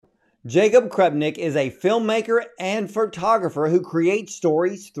Jacob Krupnick is a filmmaker and photographer who creates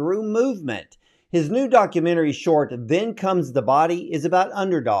stories through movement. His new documentary short, Then Comes the Body, is about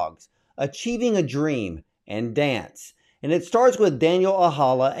underdogs, achieving a dream, and dance. And it starts with Daniel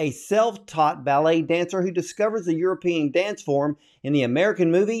Ajala, a self-taught ballet dancer who discovers the European dance form in the American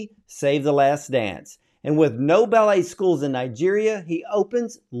movie Save the Last Dance. And with no ballet schools in Nigeria, he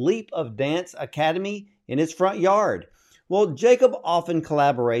opens Leap of Dance Academy in his front yard. Well, Jacob often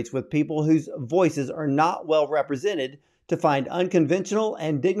collaborates with people whose voices are not well represented to find unconventional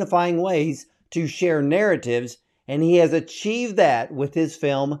and dignifying ways to share narratives, and he has achieved that with his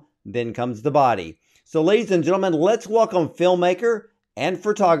film, Then Comes the Body. So, ladies and gentlemen, let's welcome filmmaker and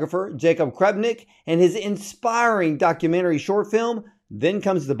photographer Jacob Krupnick and his inspiring documentary short film, Then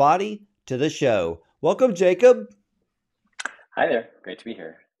Comes the Body, to the show. Welcome, Jacob. Hi there. Great to be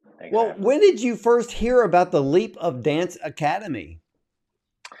here. Thanks for Well, having me. when did you first hear about the Leap of Dance Academy?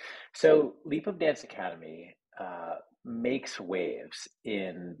 So, Leap of Dance Academy makes waves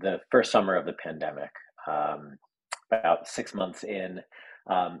in the first summer of the pandemic. Um, about 6 months in,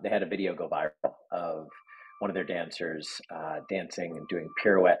 they had a video go viral of one of their dancers dancing and doing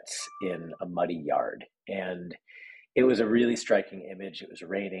pirouettes in a muddy yard. And it was a really striking image. It was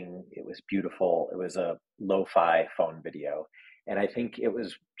raining. It was beautiful. It was a lo-fi phone video. And I think it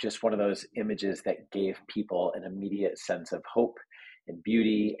was just one of those images that gave people an immediate sense of hope and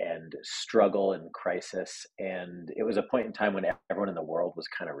beauty and struggle and crisis. And it was a point in time when everyone in the world was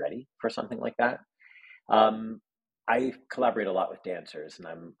kind of ready for something like that. Um, I collaborate a lot with dancers, and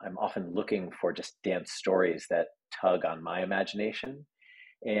I'm often looking for just dance stories that tug on my imagination.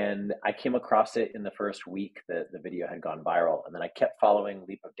 And I came across it in the first week that the video had gone viral. And then I kept following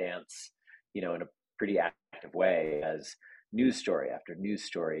Leap of Dance, in a pretty active way as news story after news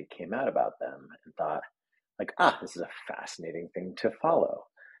story came out about them and thought, like, this is a fascinating thing to follow.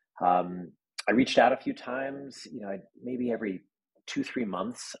 I reached out a few times, maybe every 2, 3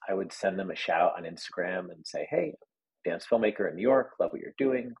 months, I would send them a shout on Instagram and say, hey, dance filmmaker in New York, love what you're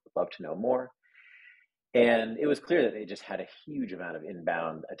doing, would love to know more. And it was clear that they just had a huge amount of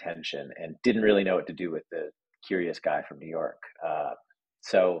inbound attention and didn't really know what to do with the curious guy from New York.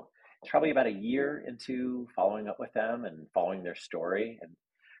 So it's probably about a year into following up with them and following their story and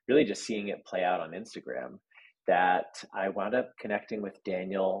really just seeing it play out on Instagram that I wound up connecting with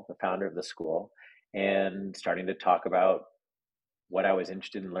Daniel, the founder of the school, and starting to talk about what I was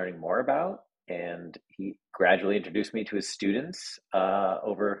interested in learning more about. And he gradually introduced me to his students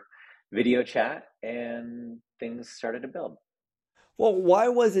over video chat, and things started to build. Well, why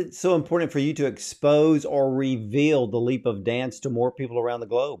was it so important for you to expose or reveal the Leap of Dance to more people around the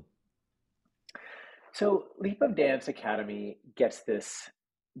globe? So, Leap of Dance Academy gets this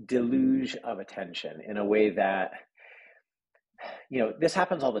deluge of attention in a way that this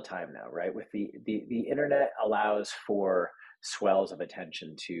happens all the time now, right? With the internet allows for swells of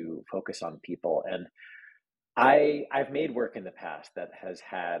attention to focus on people. And I've made work in the past that has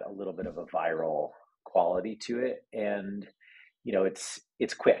had a little bit of a viral quality to it, and it's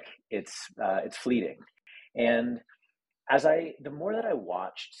quick, it's fleeting, and the more that I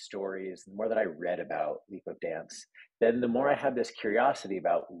watched stories, the more that I read about Leap of Dance, then the more I had this curiosity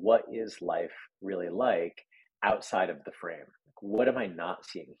about what is life really like outside of the frame. Like, what am I not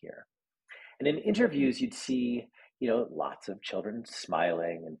seeing here? And in interviews, you'd see, lots of children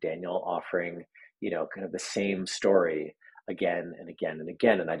smiling and Daniel offering, kind of the same story again and again and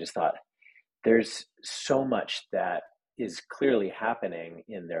again. And I just thought, there's so much that is clearly happening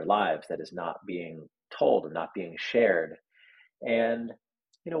in their lives that is not being told and not being shared. And,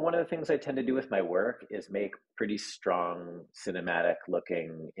 one of the things I tend to do with my work is make pretty strong cinematic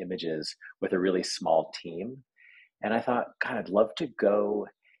looking images with a really small team. And I thought, God, I'd love to go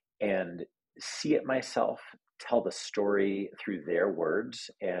and see it myself, tell the story through their words,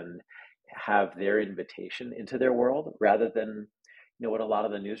 and have their invitation into their world rather than, what a lot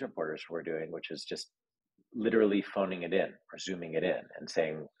of the news reporters were doing, which is just literally phoning it in or zooming it in and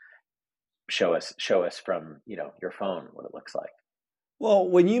saying, show us from, your phone what it looks like. Well,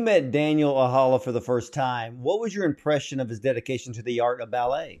 when you met Daniel Ajala for the first time, what was your impression of his dedication to the art of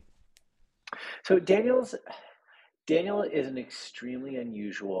ballet? So Daniel is an extremely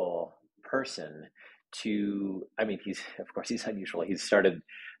unusual person I mean, of course, he's unusual. He's started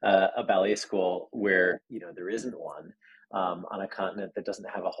a ballet school where, there isn't one on a continent that doesn't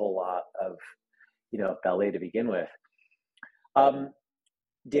have a whole lot of, ballet to begin with. Um,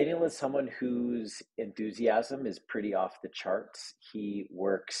 Daniel is someone whose enthusiasm is pretty off the charts. He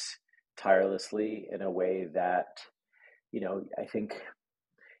works tirelessly in a way that, I think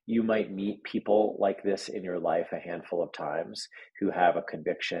you might meet people like this in your life a handful of times who have a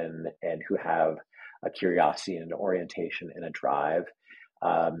conviction and who have a curiosity and an orientation and a drive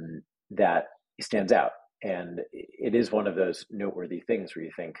that stands out. And it is one of those noteworthy things where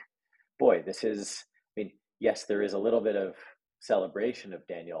you think, boy, this is, I mean, yes, there is a little bit of celebration of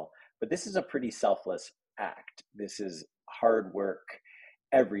Daniel, but this is a pretty selfless act. This is hard work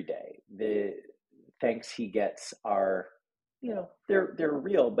every day. The thanks he gets are, they're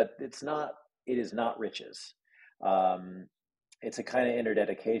real, but it is not riches. Um, it's a kind of inner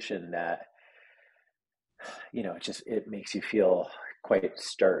dedication that, it makes you feel quite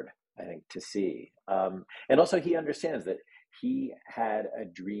stirred, I think, to see. And also he understands that he had a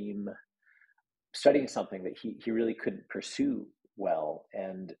dream studying something that he really couldn't pursue well.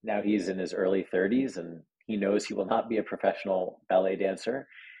 And now he's in his early 30s and he knows he will not be a professional ballet dancer.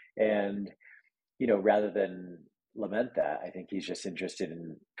 And, rather than lament that, I think he's just interested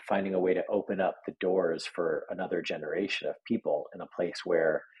in finding a way to open up the doors for another generation of people in a place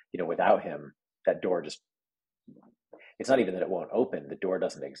where, without him, that door just, it's not even that it won't open, the door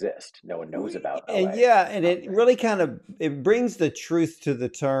doesn't exist. No one knows about And ballet. yeah, and it really kind of it brings the truth to the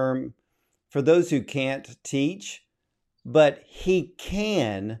term for those who can't teach, but he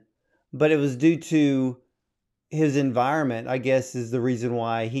can, but it was due to his environment, I guess, is the reason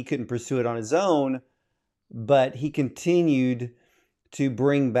why he couldn't pursue it on his own, but he continued to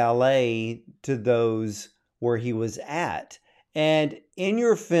bring ballet to those where he was at. And in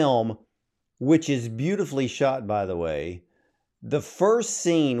your film, which is beautifully shot, by the way, the first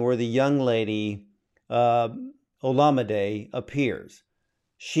scene where the young lady, Olamide, appears,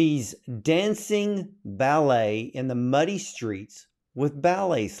 she's dancing ballet in the muddy streets with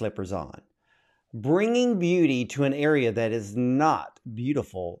ballet slippers on, bringing beauty to an area that is not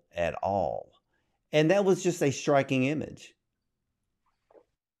beautiful at all. And that was just a striking image.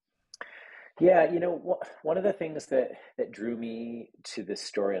 Yeah, one of the things that drew me to this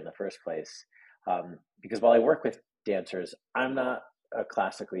story in the first place, because while I work with dancers, I'm not a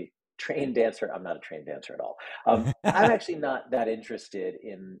classically trained dancer. I'm not a trained dancer at all. I'm actually not that interested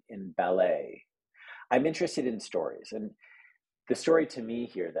in ballet. I'm interested in stories, and the story to me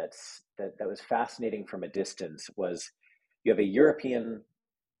here that was fascinating from a distance was you have a European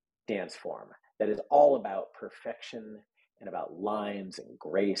dance form that is all about perfection and about lines and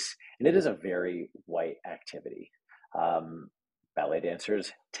grace. And it is a very white activity. Ballet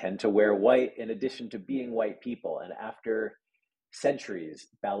dancers tend to wear white in addition to being white people. And after centuries,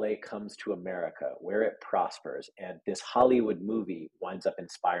 ballet comes to America where it prospers. And this Hollywood movie winds up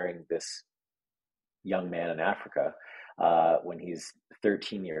inspiring this young man in Africa when he's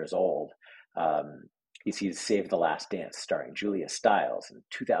 13 years old. He sees Save the Last Dance starring Julia Stiles in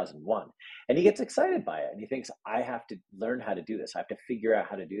 2001. And he gets excited by it and he thinks, I have to learn how to do this. I have to figure out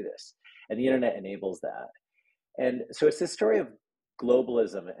how to do this. And the internet enables that. And so it's this story of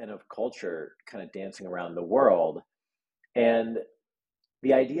globalism and of culture kind of dancing around the world. And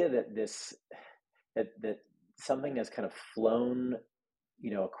the idea that something has kind of flown,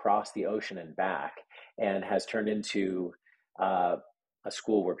 across the ocean and back and has turned into a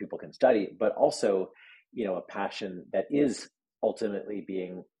school where people can study, but also, a passion that is ultimately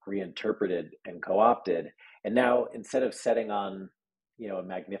being reinterpreted and co-opted. And now instead of setting on, a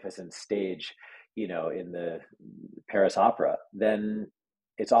magnificent stage, in the Paris Opera, then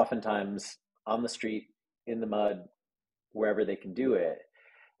it's oftentimes on the street, in the mud, wherever they can do it.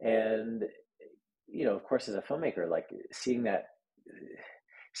 And, of course, as a filmmaker, like seeing that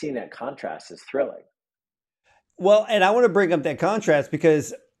contrast is thrilling. Well, and I want to bring up that contrast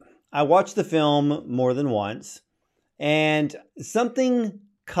because I watched the film more than once and something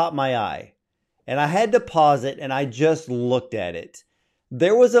caught my eye and I had to pause it and I just looked at it.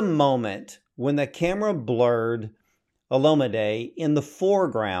 There was a moment when the camera blurred Olomide in the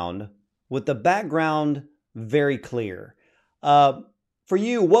foreground with the background very clear. For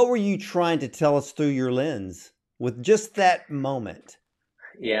you, what were you trying to tell us through your lens with just that moment?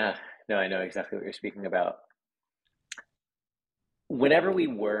 Yeah, no, I know exactly what you're speaking about. Whenever we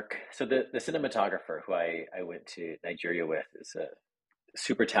work, so the cinematographer who I went to Nigeria with is a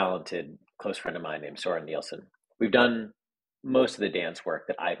super talented close friend of mine named Soren Nielsen. We've done most of the dance work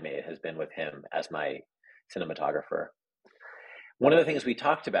that I've made has been with him as my cinematographer. One of the things we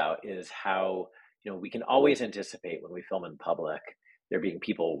talked about is how, we can always anticipate when we film in public there being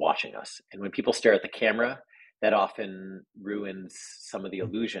people watching us. And when people stare at the camera, that often ruins some of the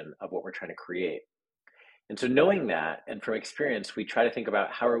illusion of what we're trying to create. And so knowing that, and from experience, we try to think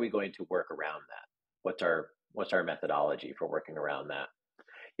about how are we going to work around that? What's our methodology for working around that?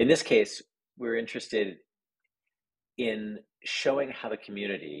 In this case, we're interested in showing how the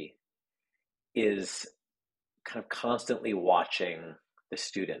community is kind of constantly watching the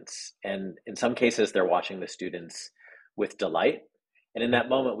students. And in some cases, they're watching the students with delight. And in that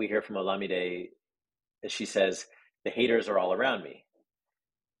moment, we hear from Olamide as she says, "The haters are all around me.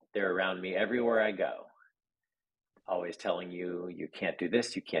 They're around me everywhere I go, always telling you, you can't do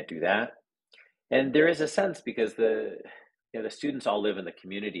this, you can't do that." And there is a sense because the students all live in the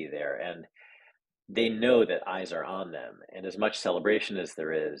community there, and they know that eyes are on them. And as much celebration as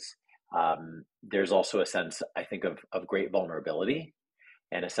there is, there's also a sense, I think, of great vulnerability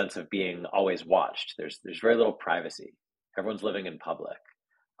and a sense of being always watched. There's very little privacy. Everyone's living in public.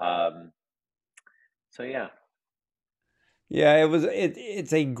 Um, so yeah. Yeah,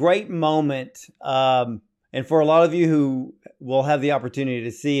 it's a great moment. And for a lot of you who will have the opportunity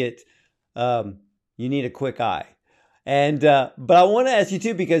to see it, you need a quick eye. And but I want to ask you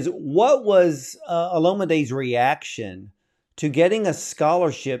too, because what was Alomide's reaction to getting a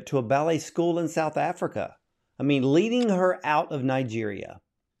scholarship to a ballet school in South Africa? I mean, leading her out of Nigeria.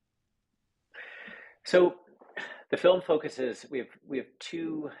 So the film focuses. We have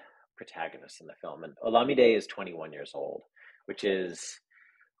two protagonists in the film, and Olamide is 21 years old, which is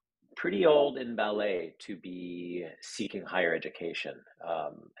pretty old in ballet to be seeking higher education.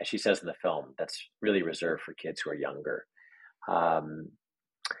 As she says in the film, that's really reserved for kids who are younger. Um,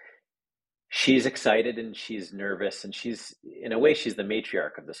 she's excited and she's nervous, and she's, in a way, she's the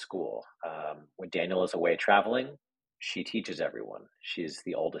matriarch of the school. When Daniel is away traveling, she teaches everyone. She's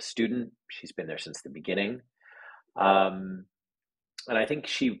the oldest student. She's been there since the beginning. Um, and I think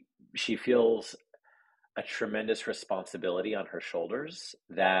she feels a tremendous responsibility on her shoulders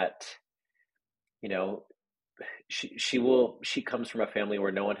that, you know, she comes from a family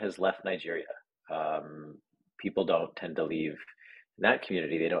where no one has left Nigeria. Um, People don't tend to leave in that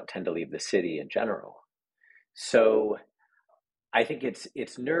community. They don't tend to leave the city in general. So I think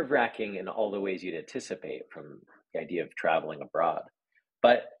it's nerve wracking in all the ways you'd anticipate from the idea of traveling abroad,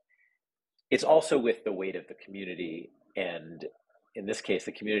 but it's also with the weight of the community. And in this case,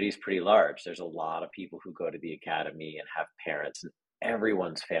 the community is pretty large. There's a lot of people who go to the academy and have parents, and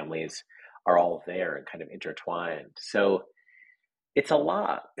everyone's families are all there and kind of intertwined. So it's a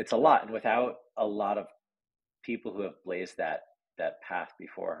lot. It's a lot. And without a lot of people who have blazed that path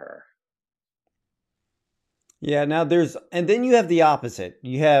before her. Yeah, now and then you have the opposite.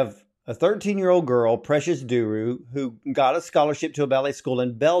 You have a 13-year-old girl, Precious Duru, who got a scholarship to a ballet school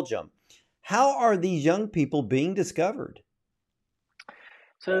in Belgium. How are these young people being discovered?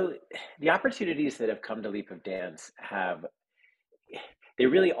 So the opportunities that have come to Leap of Dance have they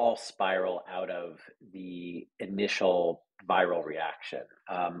really all spiral out of the initial viral reaction.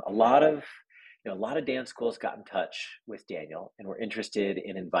 A lot of dance schools got in touch with Daniel and were interested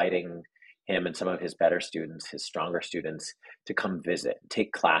in inviting him and some of his better students, his stronger students, to come visit,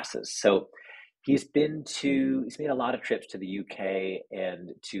 take classes. So he's made a lot of trips to the UK and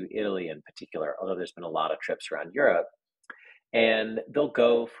to Italy in particular, although there's been a lot of trips around Europe. And they'll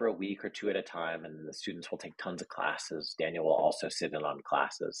go for a week or two at a time, and the students will take tons of classes. Daniel will also sit in on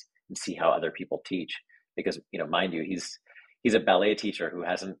classes and see how other people teach, because, mind you, he's a ballet teacher who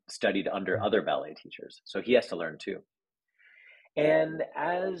hasn't studied under other ballet teachers, so he has to learn too. And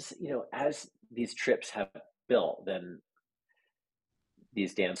as these trips have built, then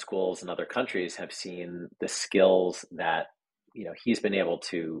these dance schools in other countries have seen the skills that he's been able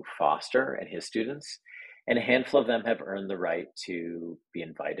to foster in his students, and a handful of them have earned the right to be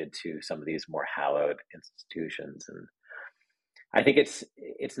invited to some of these more hallowed institutions. And I think it's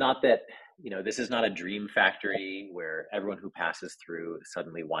not that this is not a dream factory where everyone who passes through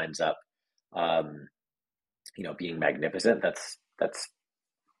suddenly winds up um, being magnificent. That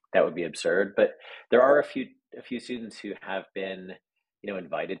would be absurd. But there are a few students who have been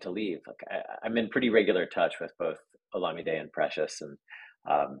invited to leave. Like I'm in pretty regular touch with both Olamide and Precious, and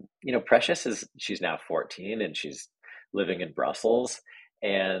Precious she's now 14 and she's living in Brussels,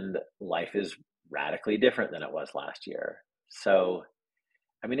 and life is radically different than it was last year. So,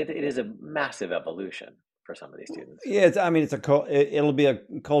 I mean, it is a massive evolution for some of these students. Yeah, it'll be a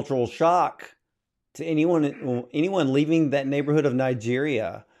cultural shock to anyone leaving that neighborhood of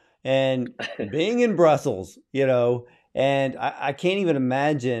Nigeria and being in Brussels, and I can't even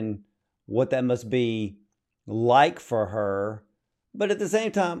imagine what that must be like for her. But at the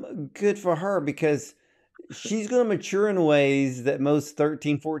same time, good for her, because she's going to mature in ways that most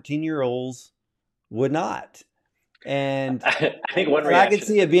 13, 14-year-olds would not. And I think one I could reaction is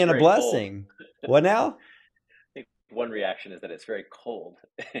see it that it's being a very cold. blessing. What now? I think one reaction is that it's very cold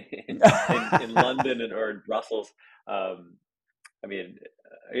in London or in Brussels. Um, I mean,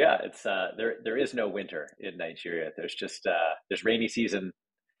 yeah, it's there is no winter in Nigeria. There's just there's rainy season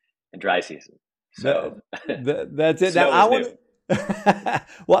and dry season. That, So that's it. Now snow I is new. want to,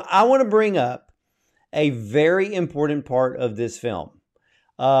 well, I want to bring up a very important part of this film.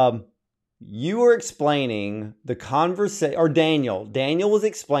 Um, you were explaining the conversation, or Daniel was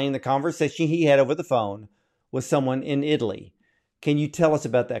explaining the conversation he had over the phone with someone in Italy. Can you tell us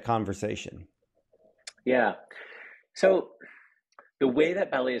about that conversation? Yeah. So the way that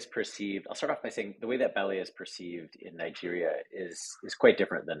ballet is perceived, I'll start off by saying the way that ballet is perceived in Nigeria is quite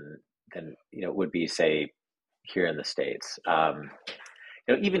different than it would be, say, here in the States.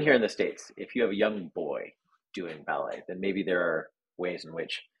 Even here in the States, if you have a young boy doing ballet, then maybe there are ways in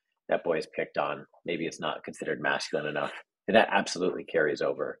which that boy is picked on. Maybe it's not considered masculine enough, and that absolutely carries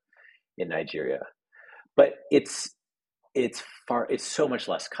over in Nigeria. But it's so much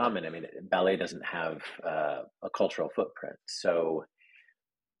less common. I mean, ballet doesn't have a cultural footprint, so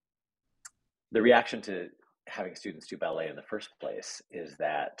the reaction to having students do ballet in the first place is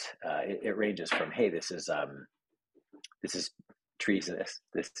that it ranges from, hey, this is treasonous,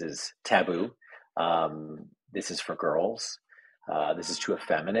 this is taboo, this is for girls, this is too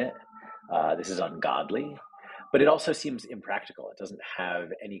effeminate, this is ungodly. But it also seems impractical. It doesn't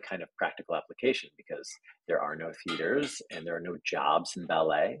have any kind of practical application because there are no theaters and there are no jobs in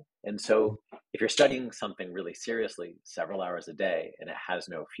ballet. And so, if you're studying something really seriously several hours a day and it has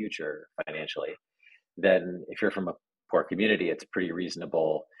no future financially, then if you're from a poor community, it's pretty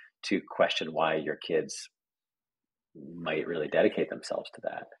reasonable to question why your kids might really dedicate themselves to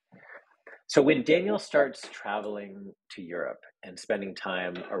that. So when Daniel starts traveling to Europe and spending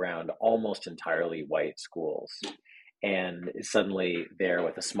time around almost entirely white schools and is suddenly there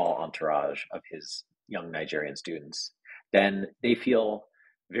with a small entourage of his young Nigerian students, then they feel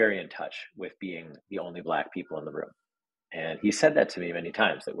very in touch with being the only Black people in the room. And he said that to me many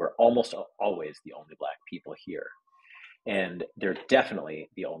times, that we're almost always the only Black people here. And they're definitely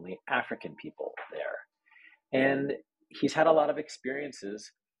the only African people there. And he's had a lot of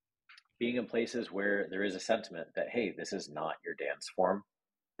experiences being in places where there is a sentiment that, hey, this is not your dance form.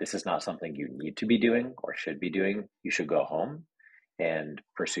 This is not something you need to be doing or should be doing. You should go home and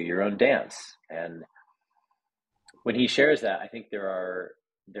pursue your own dance. And when he shares that, I think there are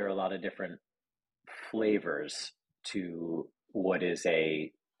a lot of different flavors to what is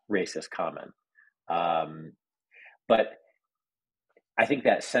a racist comment. Um, but I think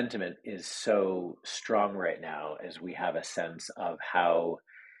that sentiment is so strong right now as we have a sense of how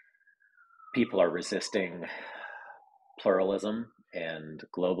people are resisting pluralism and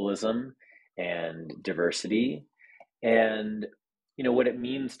globalism and diversity and what it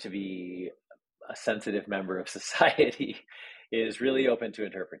means to be a sensitive member of society is really open to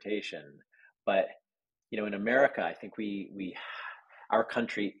interpretation. But in America, I think we our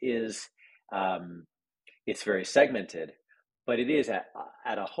country is um, it's very segmented, but it is at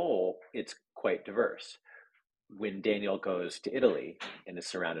a whole, it's quite diverse. When Daniel goes to Italy and is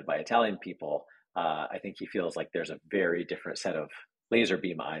surrounded by Italian people, I think he feels like there's a very different set of laser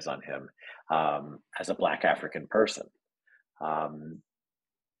beam eyes on him as a Black African person. Um,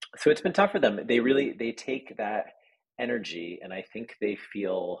 so it's been tough for them. They take that energy, and I think they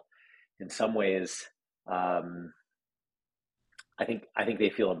feel, in some ways, um, I think they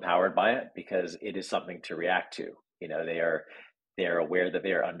feel empowered by it because it is something to react to. They are aware that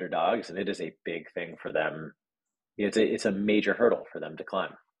they are underdogs, and it is a big thing for them. It's a major hurdle for them to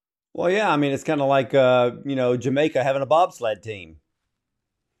climb. Well, yeah, I mean, it's kind of like, Jamaica having a bobsled team,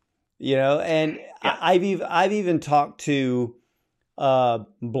 and Yeah, I've even talked to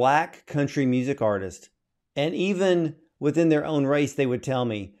Black country music artists, and even within their own race, they would tell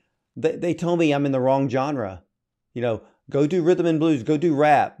me, they told me I'm in the wrong genre. You know, go do rhythm and blues, go do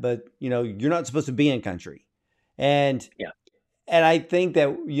rap, but you're not supposed to be in country. And yeah, and I think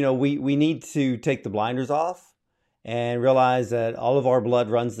that we need to take the blinders off and realize that all of our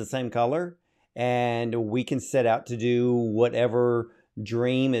blood runs the same color, and we can set out to do whatever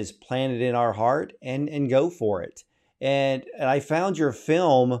dream is planted in our heart and go for it. And I found your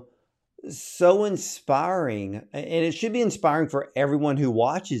film so inspiring, and it should be inspiring for everyone who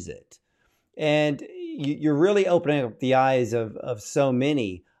watches it. And you're really opening up the eyes of so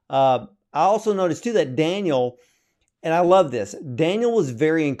many. I also noticed too that Daniel, and I love this, Daniel was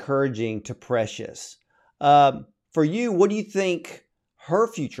very encouraging to Precious. For you, what do you think her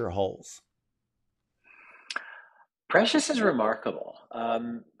future holds? Precious is remarkable.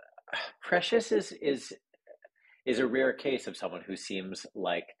 Precious is a rare case of someone who seems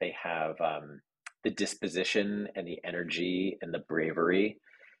like they have the disposition and the energy and the bravery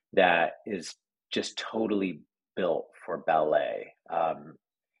that is just totally built for ballet.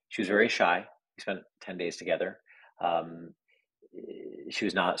 She was very shy. We spent 10 days together. Um, she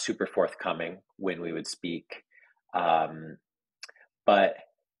was not super forthcoming when we would speak, um, but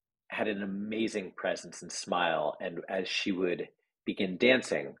had an amazing presence and smile. And as she would begin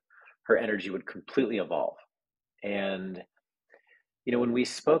dancing, her energy would completely evolve. And when we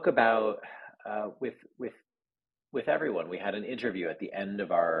spoke about with everyone, we had an interview at the end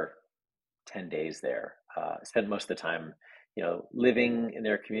of our 10 days there. Spent most of the time, living in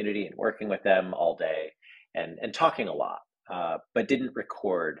their community and working with them all day, and talking a lot, but didn't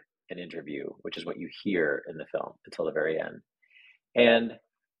record an interview, which is what you hear in the film until the very end. And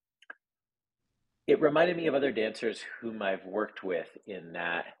it reminded me of other dancers whom I've worked with, in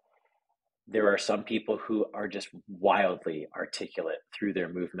that there are some people who are just wildly articulate through their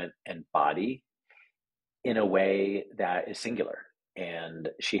movement and body in a way that is singular. And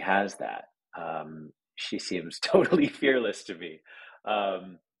she has that. She seems totally fearless to me.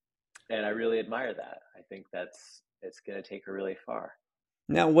 Um, and I really admire that. I think it's going to take her really far.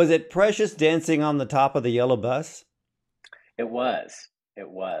 Now, was it Precious dancing on the top of the yellow bus? It was. It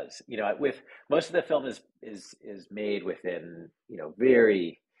was. With most of the film is made within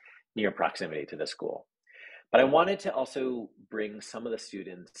very near proximity to the school. But I wanted to also bring some of the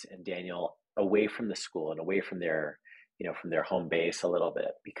students and Daniel away from the school and away from their home base a little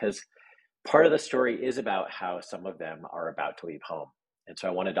bit, because part of the story is about how some of them are about to leave home. And so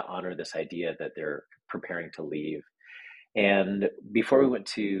I wanted to honor this idea that they're preparing to leave. And before we went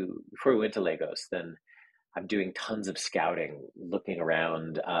to Lagos, then I'm doing tons of scouting, looking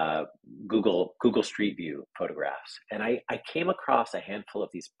around, Google Street View photographs. And I came across a handful of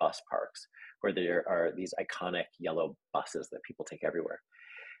these bus parks where there are these iconic yellow buses that people take everywhere.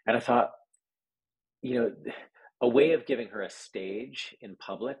 And I thought, a way of giving her a stage in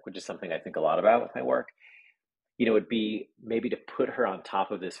public, which is something I think a lot about with my work, would be maybe to put her on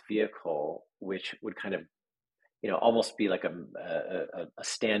top of this vehicle, which would kind of, almost be like a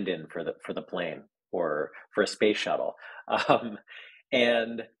stand-in for the plane or for a space shuttle.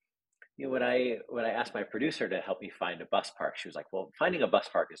 And when I asked my producer to help me find a bus park, she was like, "Well, finding a bus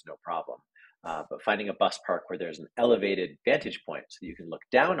park is no problem, but finding a bus park where there's an elevated vantage point so you can look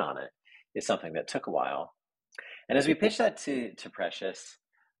down on it is something that took a while." And as we pitched that to Precious,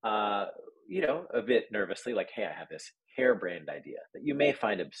 a bit nervously, like, "Hey, I have this harebrained idea that you may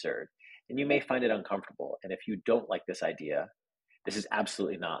find absurd and you may find it uncomfortable. And if you don't like this idea, this is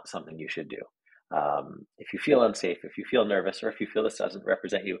absolutely not something you should do. If you feel unsafe, if you feel nervous, or if you feel this doesn't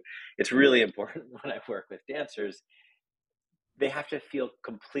represent you, it's really important when I work with dancers. They have to feel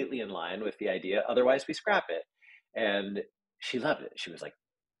completely in line with the idea. Otherwise, we scrap it." And she loved it. She was like,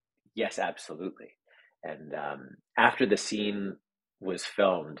 "Yes, absolutely." And after the scene was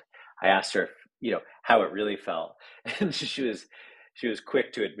filmed, I asked her, how it really felt, and she was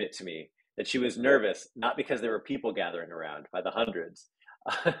quick to admit to me that she was nervous, not because there were people gathering around by the hundreds,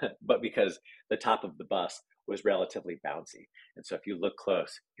 but because the top of the bus was relatively bouncy, and so if you look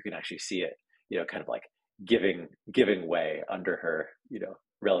close, you can actually see it, kind of like giving way under her,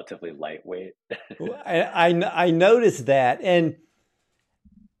 relatively lightweight. I noticed that, and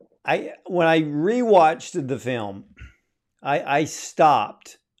when I rewatched the film, I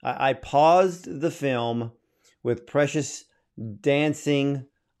stopped. I paused the film with Precious dancing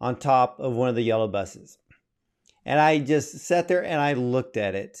on top of one of the yellow buses. And I just sat there and I looked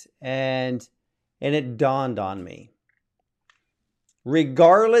at it, and it dawned on me.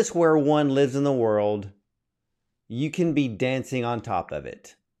 Regardless where one lives in the world, you can be dancing on top of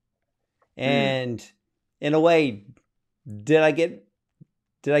it. And in a way, did I get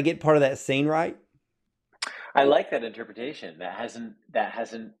part of that scene right? I like that interpretation. That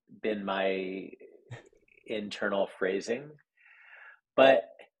hasn't been my internal phrasing, but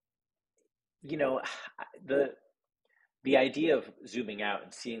the idea of zooming out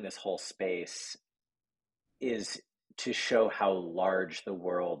and seeing this whole space is to show how large the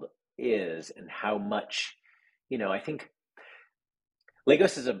world is and how much, I think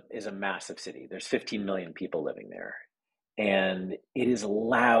Lagos is a massive city. There's 15 million people living there, and it is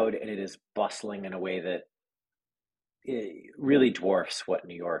loud and it is bustling in a way that it really dwarfs what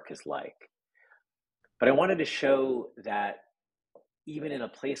New York is like. But I wanted to show that even in a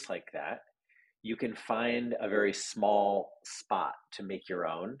place like that, you can find a very small spot to make your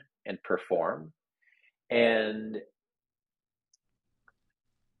own and perform. And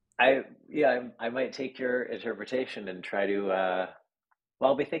I might take your interpretation and try to,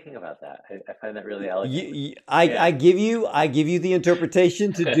 I'll be thinking about that. I find that really elegant. I give you the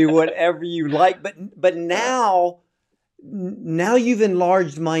interpretation to do whatever you like, but now Now you've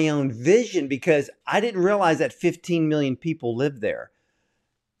enlarged my own vision because I didn't realize that 15 million people live there.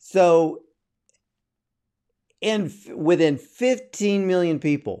 So, within 15 million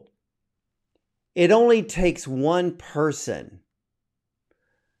people, it only takes one person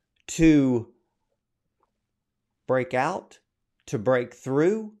to break out, to break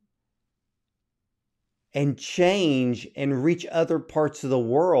through, and change and reach other parts of the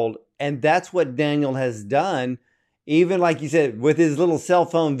world. And that's what Daniel has done, even like you said, with his little cell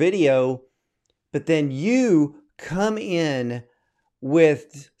phone video. But then you come in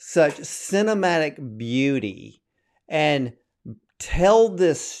with such cinematic beauty and tell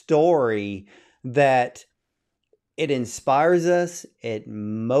this story that it inspires us, it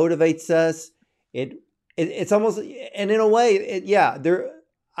motivates us, it's almost, and in a way, yeah, there.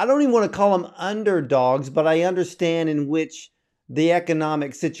 I don't even want to call them underdogs, but I understand in which the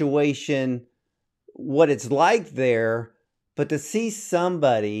economic situation, what it's like there. But to see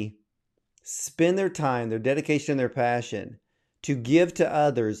somebody spend their time, their dedication, their passion to give to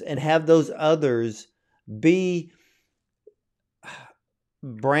others and have those others be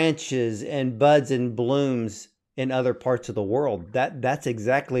branches and buds and blooms in other parts of the world. That's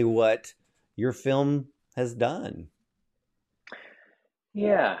exactly what your film has done.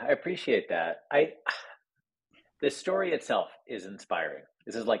 Yeah, I appreciate that. The story itself is inspiring.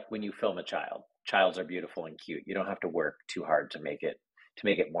 This is like when you film a child. Childs are beautiful and cute. You don't have to work too hard to make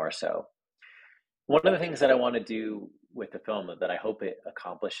it more so. One of the things that I want to do with the film that I hope it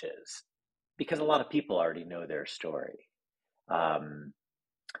accomplishes, because a lot of people already know their story, um,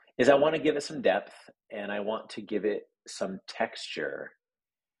 is I want to give it some depth and I want to give it some texture.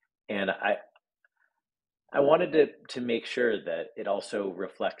 And I wanted to make sure that it also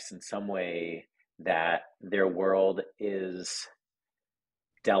reflects in some way that their world is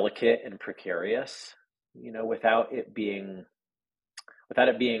delicate and precarious, without it being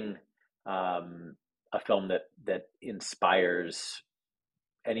a film that inspires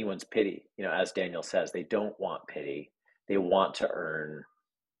anyone's pity. As Daniel says, they don't want pity. They want to earn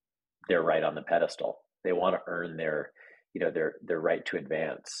their right on the pedestal. They want to earn their right to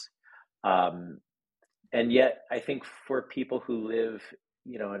advance. Um, and yet, I think for people who live,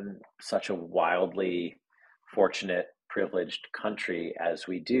 in such a wildly fortunate, privileged country as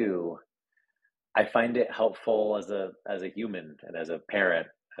we do, I find it helpful as a human and as a parent,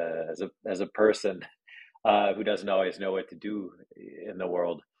 as a person who doesn't always know what to do in the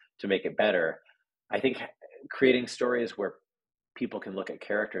world to make it better. I think creating stories where people can look at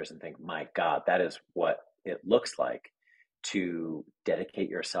characters and think, "My God, that is what it looks like to dedicate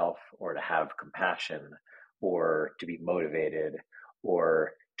yourself, or to have compassion, or to be motivated,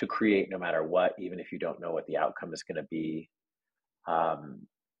 or to create no matter what, even if you don't know what the outcome is going to be." Um,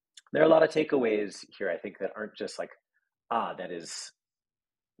 there are a lot of takeaways here, I think, that aren't just like, that is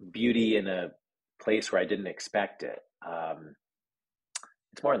beauty in a place where I didn't expect it.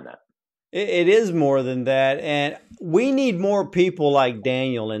 It's more than that. It is more than that. And we need more people like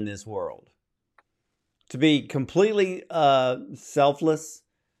Daniel in this world to be completely selfless,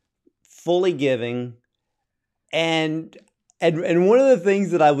 fully giving. And, and one of the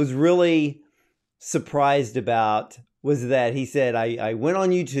things that I was really surprised about was that he said, I went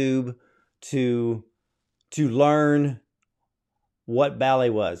on YouTube to learn what ballet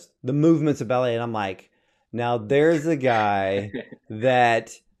was, the movements of ballet. And I'm like, now there's a guy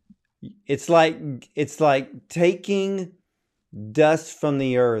that it's like taking dust from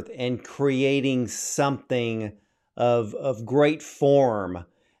the earth and creating something of great form.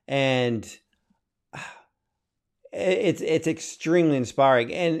 And it's extremely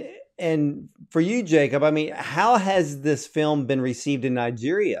inspiring. And for you, Jacob, I mean, how has this film been received in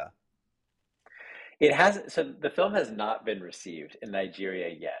Nigeria? It has. So the film has not been received in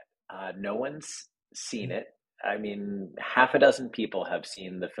Nigeria yet. No one's seen it. I mean, half a dozen people have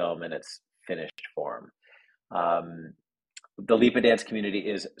seen the film in its finished form. Um, the Lipa dance community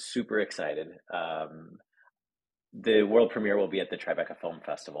is super excited. The world premiere will be at the Tribeca Film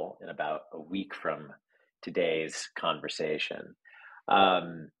Festival in about a week from today's conversation.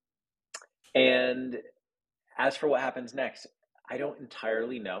 Um, and as for what happens next, I don't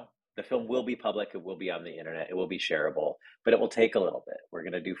entirely know. The film will be public, it will be on the internet, it will be shareable, but it will take a little bit. We're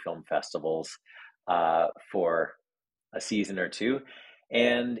going to do film festivals for a season or two.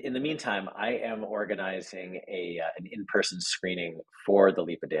 And in the meantime, I am organizing an in-person screening for the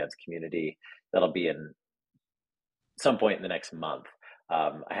Lipa dance community that'll be in some point in the next month.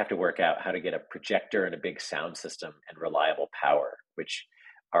 I have to work out how to get a projector and a big sound system and reliable power, which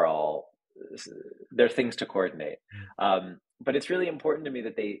are all they're things to coordinate. But it's really important to me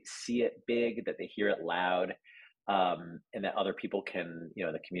that they see it big, that they hear it loud, and that other people can,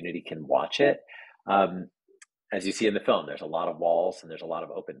 the community can watch it. Um, as you see in the film, there's a lot of walls and there's a lot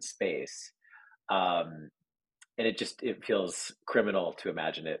of open space. Um, and it feels criminal to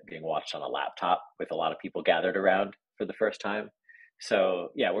imagine it being watched on a laptop with a lot of people gathered around for the first time. So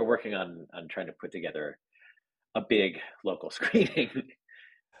yeah, we're working on trying to put together a big local screening.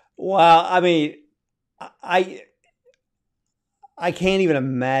 Wow. I mean, I I can't even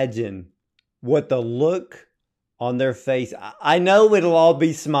imagine what the look on their face. I know it'll all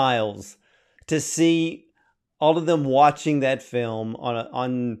be smiles to see all of them watching that film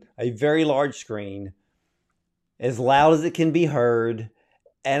on a very large screen, as loud as it can be heard.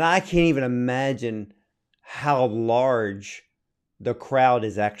 And I can't even imagine how large the crowd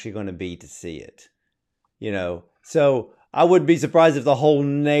is actually going to be to see it. So I wouldn't be surprised if the whole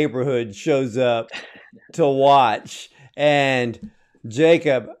neighborhood shows up to watch. And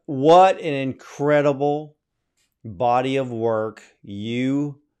Jacob, what an incredible body of work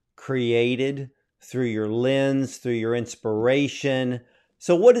you created through your lens, through your inspiration.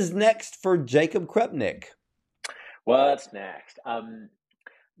 So what is next for Jacob Krupnick? What's next?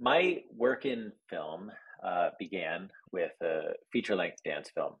 My work in film began with a feature-length dance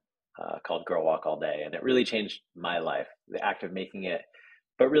film called Girl Walk All Day, and it really changed my life. The act of making it,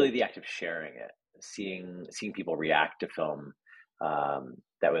 but really the act of sharing it, seeing people react to film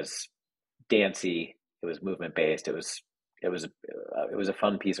that was dancey, it was movement based, it was a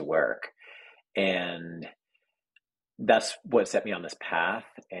fun piece of work, and that's what set me on this path.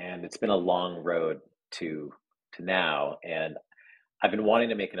 And it's been a long road to now, and I've been wanting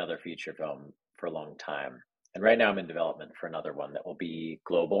to make another feature film for a long time. And right now I'm in development for another one that will be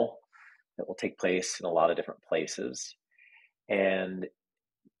global, that will take place in a lot of different places. And,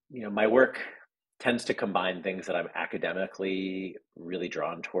 my work tends to combine things that I'm academically really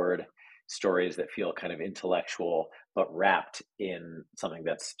drawn toward, stories that feel kind of intellectual, but wrapped in something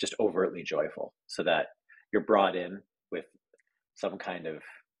that's just overtly joyful, so that you're brought in with some kind of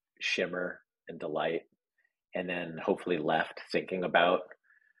shimmer and delight, and then hopefully left thinking about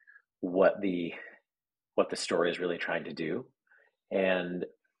what the story is really trying to do. And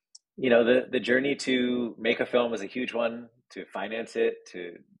the journey to make a film is a huge one. To finance it,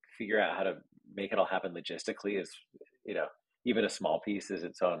 to figure out how to make it all happen logistically is, even a small piece is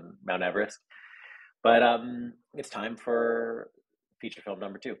its own Mount Everest. But it's time for feature film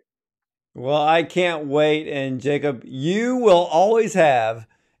number 2. Well, I can't wait. And Jacob, you will always have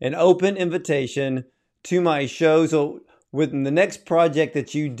an open invitation to my show. So with the next project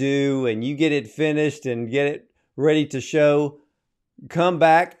that you do and you get it finished and get it ready to show, come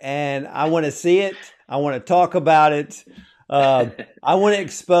back and I want to see it. I want to talk about it. I want to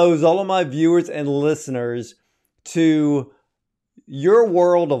expose all of my viewers and listeners to your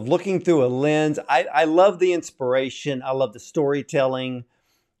world of looking through a lens. I love the inspiration. I love the storytelling.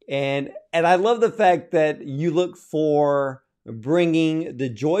 And I love the fact that you look for bringing the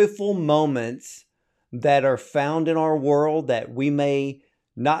joyful moments that are found in our world that we may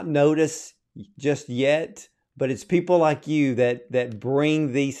not notice just yet, but it's people like you that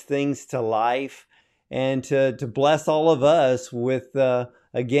bring these things to life, and to bless all of us with,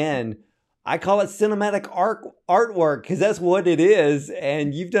 again, I call it cinematic artwork, because that's what it is.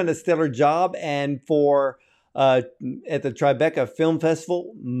 And you've done a stellar job. And for at the Tribeca Film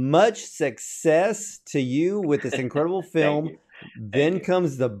Festival, much success to you with this incredible film. Then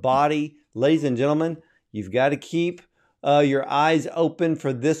comes the body. Ladies and gentlemen, you've got to keep your eyes open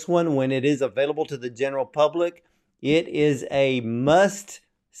for this one when it is available to the general public. It is a must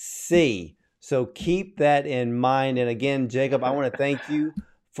see. So keep that in mind. And again, Jacob, I want to thank you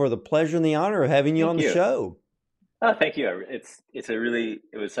for the pleasure and the honor of having you on the show. Oh, thank you. It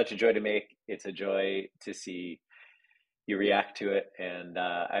was such a joy to make. It's a joy to see you react to it. And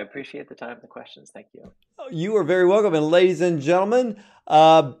I appreciate the time and the questions. Thank you. You are very welcome. And ladies and gentlemen,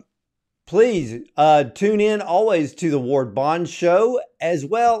 please tune in always to the Ward Bond Show, as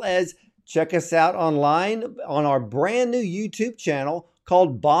well as check us out online on our brand new YouTube channel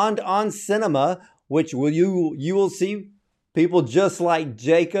called Bond on Cinema, which you will see people just like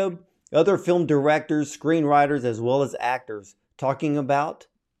Jacob, other film directors, screenwriters, as well as actors talking about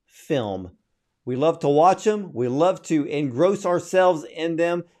film. We love to watch them. We love to engross ourselves in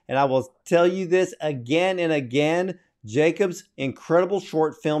them. And I will tell you this again and again, Jacob's incredible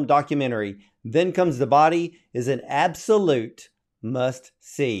short film documentary, Then Comes the Body, is an absolute must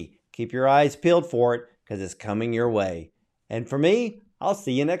see. Keep your eyes peeled for it, because it's coming your way. And for me, I'll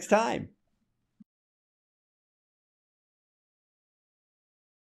see you next time.